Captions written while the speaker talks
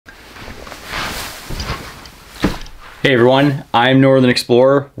Hey everyone, I'm Northern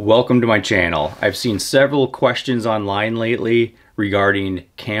Explorer. Welcome to my channel. I've seen several questions online lately regarding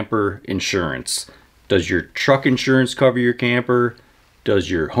camper insurance. Does your truck insurance cover your camper? Does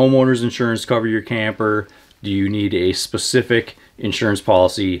your homeowner's insurance cover your camper? Do you need a specific insurance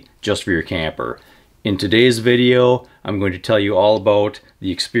policy just for your camper? In today's video, I'm going to tell you all about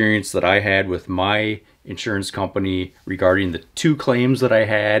the experience that I had with my insurance company regarding the two claims that I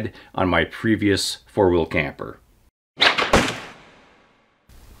had on my previous four-wheel camper.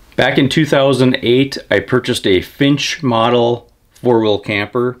 Back in 2008, I purchased a Finch model four-wheel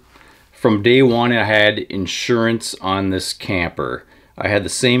camper. From day one, I had insurance on this camper. I had the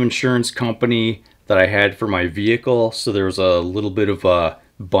same insurance company that I had for my vehicle, so there was a little bit of a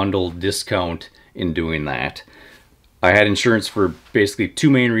bundle discount in doing that. I had insurance for basically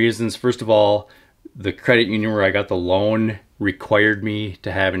two main reasons. First of all, the credit union where I got the loan required me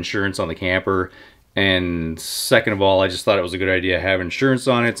to have insurance on the camper. And second of all, I just thought it was a good idea to have insurance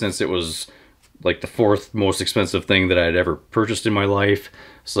on it since it was like the fourth most expensive thing that I'd ever purchased in my life.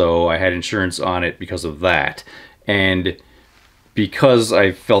 So I had insurance on it because of that. And because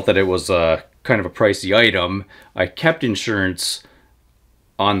I felt that it was a kind of a pricey item, I kept insurance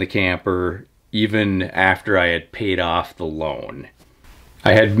on the camper even after I had paid off the loan.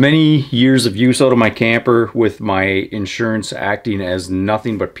 I had many years of use out of my camper with my insurance acting as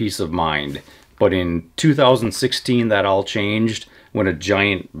nothing but peace of mind. But in 2016, that all changed when a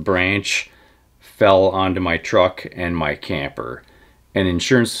giant branch fell onto my truck and my camper. An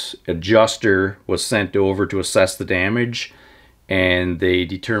insurance adjuster was sent over to assess the damage, and they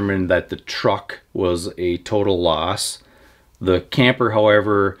determined that the truck was a total loss. The camper,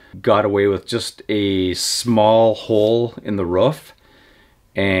 however, got away with just a small hole in the roof,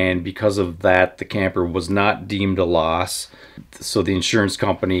 and because of that, the camper was not deemed a loss. So the insurance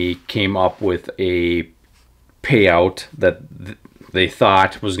company came up with a payout that they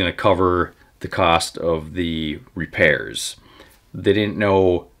thought was going to cover the cost of the repairs. They didn't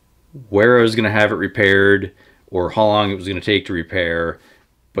know where I was going to have it repaired or how long it was going to take to repair,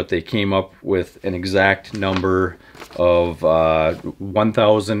 but they came up with an exact number of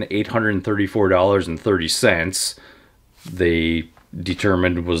 $1,834.30. They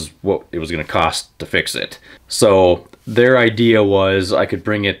determined was what it was going to cost to fix it. So their idea was I could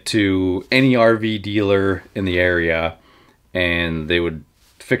bring it to any RV dealer in the area and they would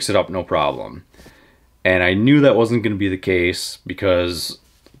fix it up no problem. And I knew that wasn't going to be the case because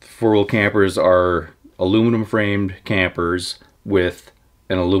four-wheel campers are aluminum framed campers with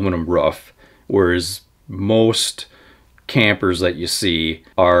an aluminum roof, whereas most campers that you see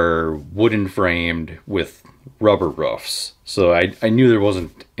are wooden framed with rubber roofs. So I knew there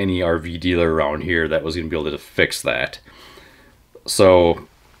wasn't any RV dealer around here that was going to be able to fix that. So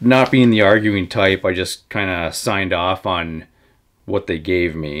not being the arguing type, I just kind of signed off on what they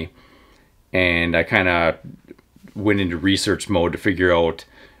gave me. And I kind of went into research mode to figure out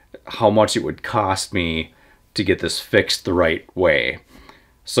how much it would cost me to get this fixed the right way.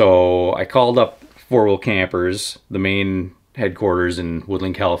 So I called up Four Wheel Campers, the main headquarters in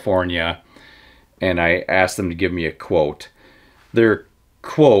Woodland, California, and I asked them to give me a quote. Their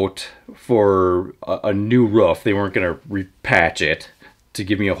quote for a new roof, they weren't going to repatch it, to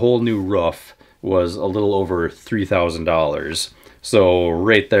give me a whole new roof was a little over $3,000. So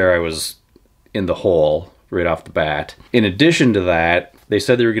right there I was in the hole right off the bat. In addition to that, they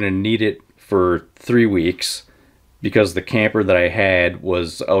said they were going to need it for 3 weeks because the camper that I had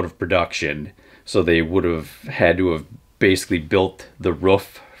was out of production. So they would have had to have basically built the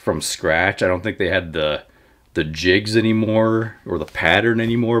roof from scratch. I don't think they had the jigs anymore or the pattern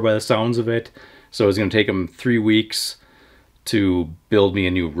anymore by the sounds of it. So it was going to take them 3 weeks to build me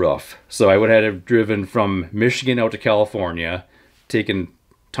a new roof. So I would have driven from Michigan out to California, taken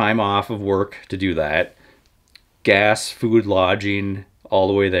time off of work to do that, gas, food, lodging all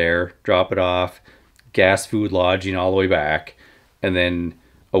the way there, drop it off, gas, food, lodging all the way back, and then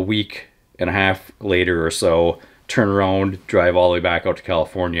a week and a half later or so, turn around, drive all the way back out to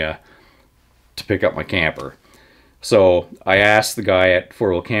California to pick up my camper. So I asked the guy at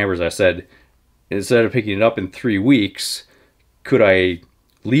Four Wheel Campers, I said, instead of picking it up in 3 weeks, could I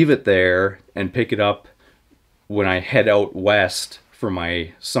leave it there and pick it up when I head out west for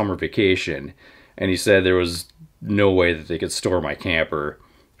my summer vacation? And he said there was no way that they could store my camper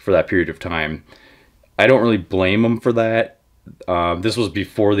for that period of time. I don't really blame them for that. This was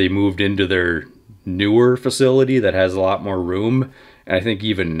before they moved into their newer facility that has a lot more room, and I think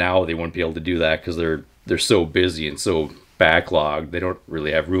even now they wouldn't be able to do that because they're so busy and so backlogged. They don't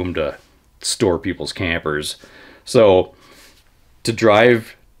really have room to store people's campers. So to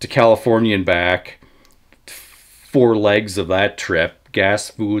drive to California and back 4 legs of that trip: gas,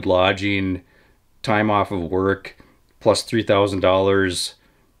 food, lodging, time off of work, plus $3,000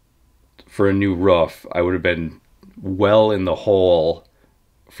 for a new roof, I would have been well in the hole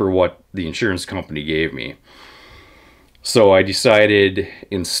for what the insurance company gave me. So I decided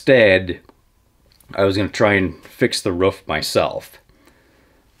instead I was going to try and fix the roof myself.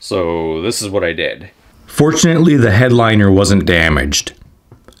 So this is what I did. Fortunately, the headliner wasn't damaged.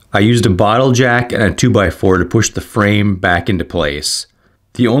 I used a bottle jack and a 2x4 to push the frame back into place.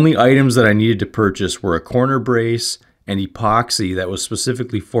 The only items that I needed to purchase were a corner brace and epoxy that was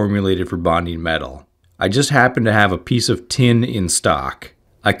specifically formulated for bonding metal. I just happened to have a piece of tin in stock.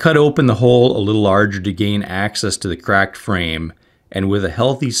 I cut open the hole a little larger to gain access to the cracked frame, and with a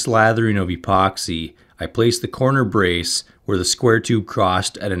healthy slathering of epoxy, I placed the corner brace where the square tube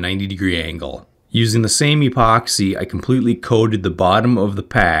crossed at a 90-degree angle. Using the same epoxy, I completely coated the bottom of the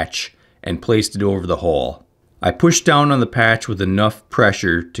patch and placed it over the hole. I pushed down on the patch with enough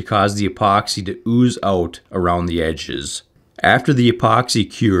pressure to cause the epoxy to ooze out around the edges. After the epoxy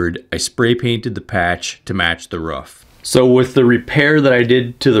cured, I spray painted the patch to match the roof. So with the repair that I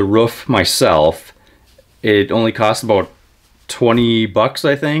did to the roof myself, it only cost about 20 bucks,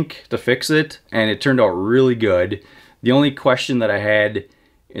 I think, to fix it, and it turned out really good. The only question that I had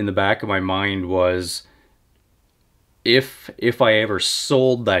in the back of my mind was if I ever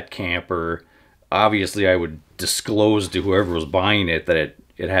sold that camper, obviously I would disclose to whoever was buying it that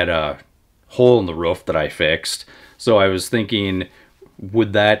it had a hole in the roof that I fixed. So I was thinking,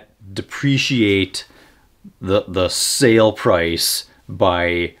 would that depreciate the sale price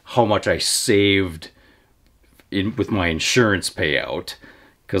by how much I saved with my insurance payout?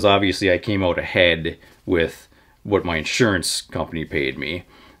 Because obviously I came out ahead with what my insurance company paid me,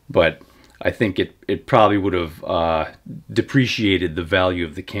 but I think it probably would have depreciated the value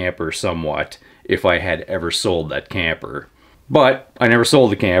of the camper somewhat if I had ever sold that camper. But I never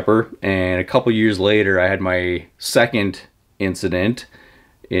sold the camper, and a couple years later I had my second incident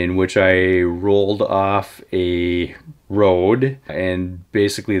in which I rolled off a road, and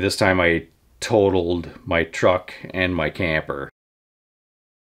basically this time I totaled my truck and my camper.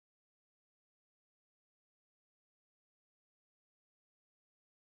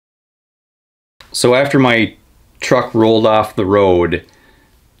 So after my truck rolled off the road,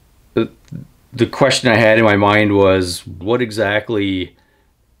 the question I had in my mind was, what exactly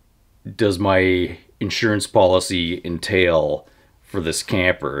does my insurance policy entail for this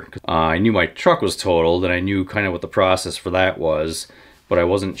camper? I knew my truck was totaled and I knew kind of what the process for that was, but I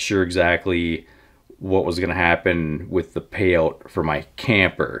wasn't sure exactly what was going to happen with the payout for my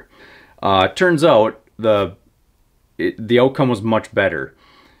camper. Turns out the outcome was much better.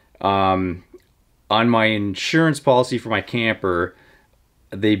 On my insurance policy for my camper,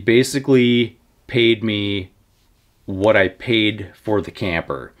 they basically paid me what I paid for the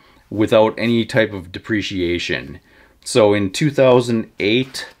camper without any type of depreciation. So in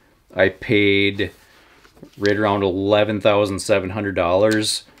 2008, I paid right around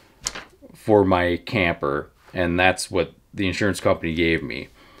 $11,700 for my camper, and that's what the insurance company gave me.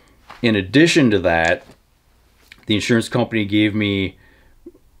 In addition to that, the insurance company gave me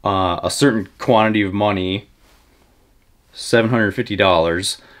a certain quantity of money,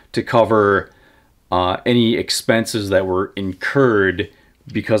 $750, to cover any expenses that were incurred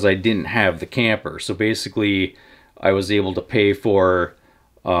because I didn't have the camper. So basically, I was able to pay for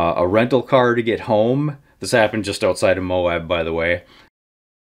a rental car to get home. This happened just outside of Moab, by the way.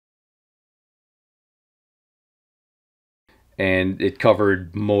 And it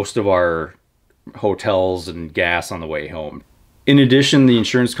covered most of our hotels and gas on the way home. In addition, the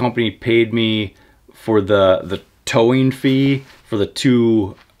insurance company paid me for the towing fee for the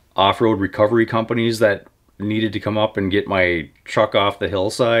 2 off-road recovery companies that needed to come up and get my truck off the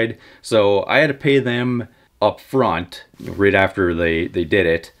hillside. So I had to pay them up front right after they did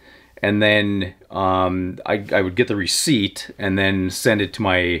it, and then I would get the receipt and then send it to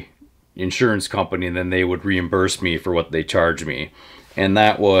my insurance company, and then they would reimburse me for what they charged me, and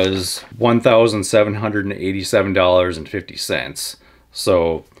that was $1,787.50.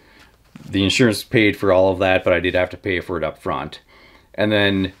 So the insurance paid for all of that, but I did have to pay for it up front. And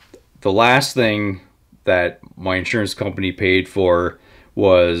then the last thing that my insurance company paid for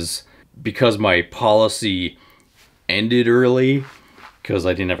was, because my policy ended early because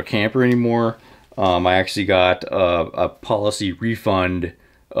I didn't have a camper anymore, I actually got a policy refund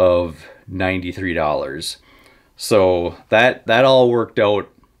of $93. So that all worked out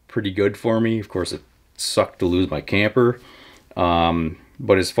pretty good for me. Of course, it sucked to lose my camper.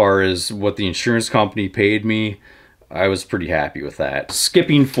 But as far as what the insurance company paid me, I was pretty happy with that.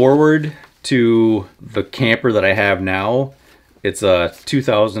 Skipping forward to the camper that I have now. It's a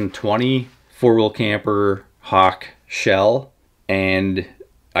 2020 four-wheel camper Hawk Shell, and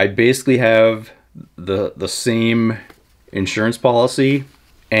I basically have the same insurance policy,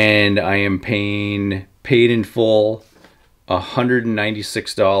 and I am paying paid in full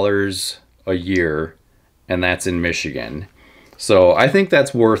 $196 a year, and that's in Michigan. So I think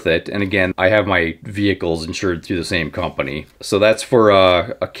that's worth it. And again, I have my vehicles insured through the same company. So that's for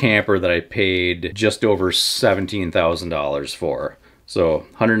a camper that I paid just over $17,000 for. So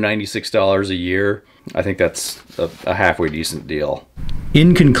 $196 a year. I think that's a halfway decent deal.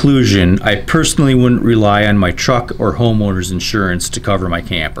 In conclusion, I personally wouldn't rely on my truck or homeowner's insurance to cover my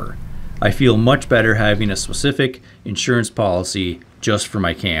camper. I feel much better having a specific insurance policy just for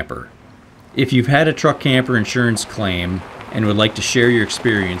my camper. If you've had a truck camper insurance claim and would like to share your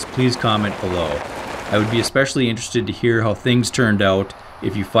experience, please comment below. I would be especially interested to hear how things turned out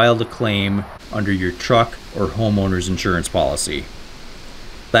if you filed a claim under your truck or homeowner's insurance policy.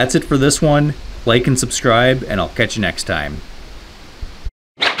 That's it for this one. Like and subscribe, and I'll catch you next time.